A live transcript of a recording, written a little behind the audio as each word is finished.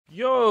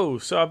Yo,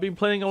 so I've been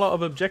playing a lot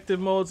of objective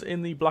modes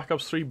in the Black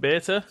Ops 3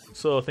 beta,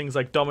 so things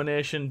like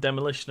Domination,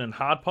 Demolition and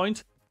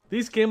Hardpoint.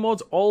 These game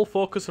modes all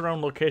focus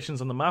around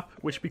locations on the map,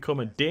 which become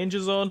a danger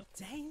zone.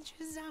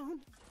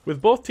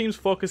 With both teams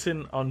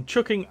focusing on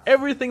chucking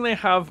everything they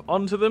have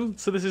onto them,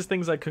 so this is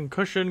things like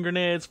concussion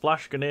grenades,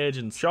 flash grenades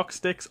and shock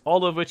sticks,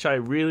 all of which I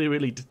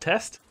really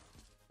detest.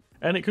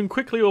 And it can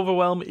quickly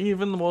overwhelm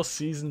even the most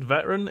seasoned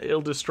veteran.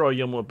 It'll destroy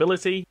your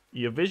mobility,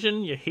 your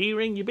vision, your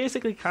hearing, you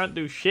basically can't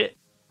do shit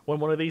when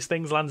one of these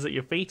things lands at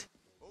your feet.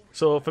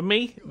 So for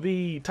me,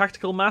 the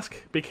tactical mask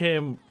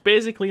became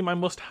basically my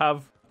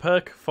must-have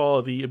perk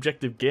for the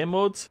objective game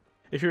modes.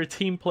 If you're a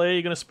team player,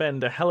 you're going to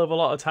spend a hell of a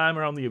lot of time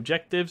around the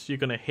objectives. You're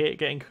going to hate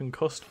getting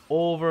concussed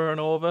over and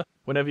over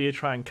whenever you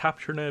try and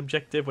capture an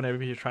objective,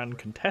 whenever you try and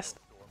contest.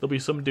 There'll be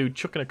some dude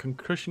chucking a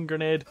concussion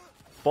grenade,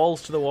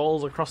 balls to the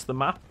walls across the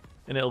map,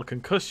 and it'll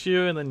concuss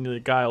you, and then the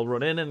guy will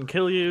run in and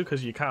kill you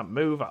because you can't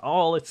move at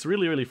all. It's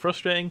really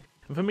frustrating.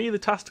 And for me, the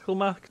tactical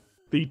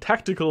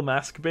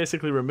mask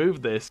basically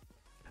removed this.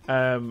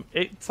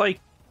 It's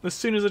like, as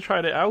soon as I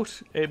tried it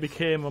out, it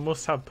became a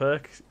must-have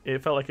perk.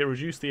 It felt like it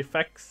reduced the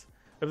effects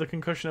of the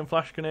concussion and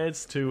flash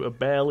grenades to a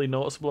barely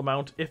noticeable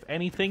amount, if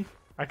anything.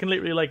 I can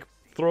literally like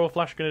throw a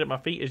flash grenade at my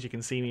feet, as you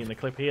can see me in the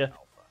clip here,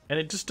 and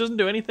it just doesn't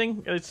do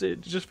anything.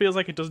 It just feels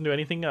like it doesn't do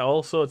anything at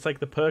all. So it's like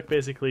the perk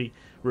basically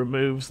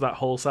removes that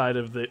whole side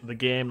of the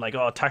game, like,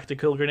 oh,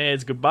 tactical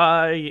grenades,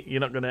 goodbye,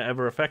 you're not going to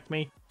ever affect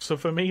me. So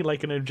for me,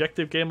 like an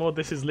objective game mode,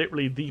 this is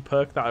literally the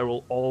perk that I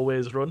will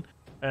always run.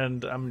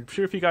 And I'm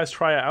sure if you guys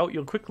try it out,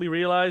 you'll quickly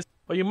realise,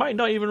 or you might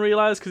not even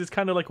realise, because it's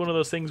kind of like one of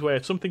those things where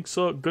if something's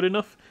so good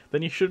enough,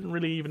 then you shouldn't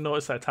really even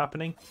notice that it's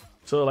happening.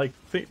 So like,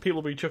 people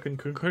will be chucking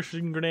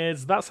concussion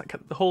grenades, that's like,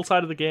 the whole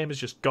side of the game is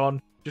just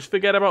gone. Just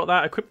forget about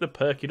that, equip the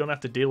perk, you don't have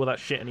to deal with that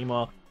shit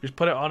anymore. Just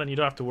put it on and you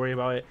don't have to worry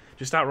about it.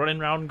 Just start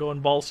running around, going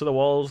balls to the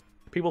walls.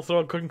 People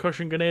throw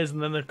concussion grenades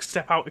and then they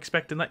step out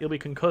expecting that you'll be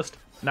concussed.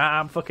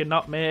 Nah, I'm fucking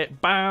not,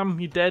 mate. Bam,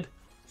 you're dead.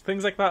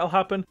 Things like that'll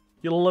happen.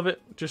 You'll love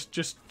it.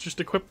 Just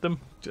equip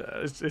them.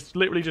 It's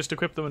literally just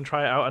equip them and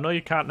try it out. I know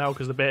you can't now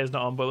because the beta's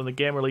not on, but when the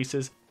game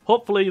releases,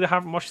 hopefully they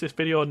haven't watched this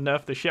video and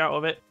nerfed the shit out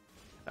of it,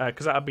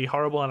 because that'd be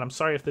horrible, and I'm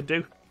sorry if they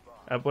do.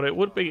 But it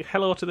would be.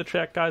 Hello to the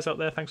Treyarch guys out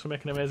there. Thanks for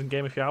making an amazing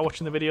game. If you are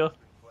watching the video,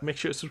 make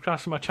sure to subscribe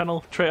to my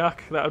channel,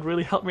 Treyarch. That would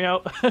really help me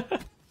out.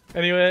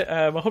 Anyway,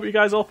 I hope you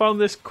guys all found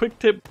this quick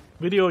tip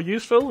video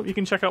useful. You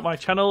can check out my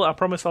channel. I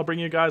promise I'll bring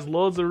you guys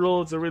loads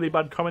of really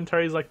bad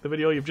commentaries like the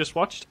video you've just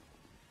watched.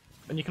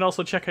 And you can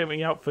also check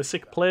me out for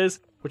sick plays,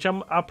 which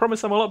I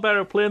promise I'm a lot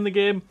better at playing the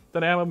game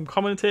than I am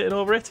commentating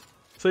over it.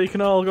 So you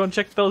can all go and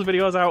check those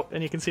videos out,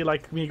 and you can see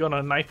like me going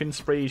on knifing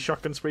sprees,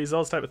 shotgun sprees,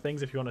 those type of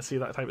things if you want to see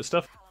that type of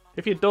stuff.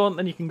 If you don't,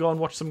 then you can go and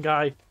watch some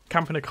guy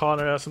camp in a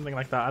corner or something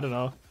like that, I don't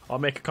know. Or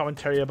make a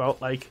commentary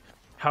about like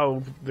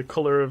how the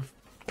colour of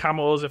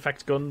camos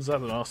affects guns, I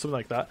don't know, something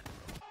like that.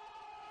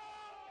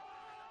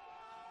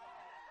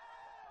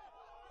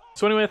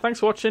 So anyway, thanks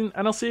for watching,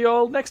 and I'll see you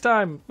all next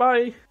time.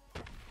 Bye!